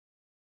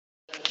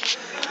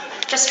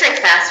Just drink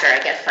faster, I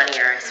get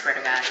funnier, I swear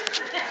to God.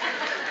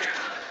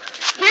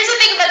 Here's the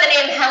thing about the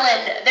name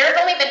Helen. There have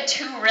only been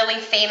two really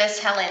famous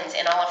Helens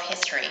in all of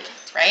history,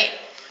 right?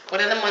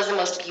 One of them was the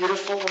most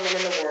beautiful woman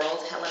in the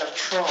world, Helen of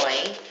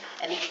Troy,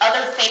 and the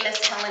other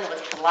famous Helen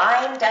was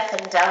blind, deaf,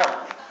 and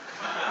dumb.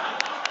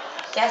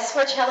 Guess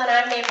which Helen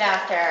I'm named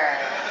after?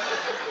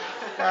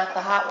 Not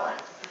the hot one.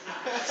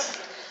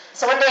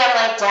 So one day I'm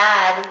like,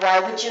 Dad, why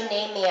would you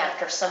name me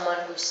after someone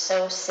who's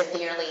so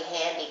severely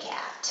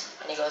handicapped?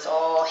 And he goes,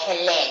 oh,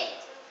 Helen,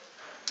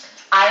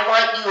 I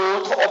want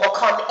you to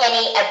overcome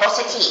any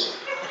adversity.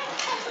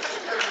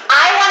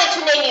 I wanted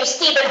to name you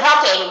Stephen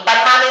Hawking, but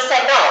Mommy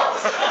said no.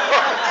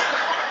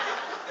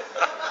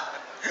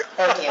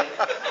 Thank you.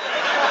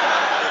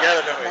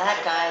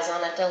 That guy's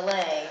on a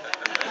delay.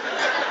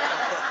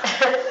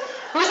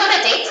 Who's on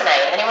a date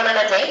tonight? Anyone on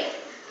a date?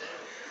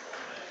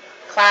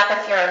 Clap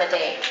if you're on a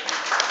date.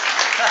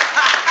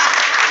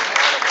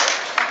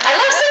 I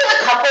love seeing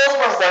the couples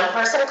where one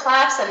person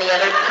claps and the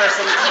other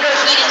person, he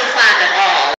didn't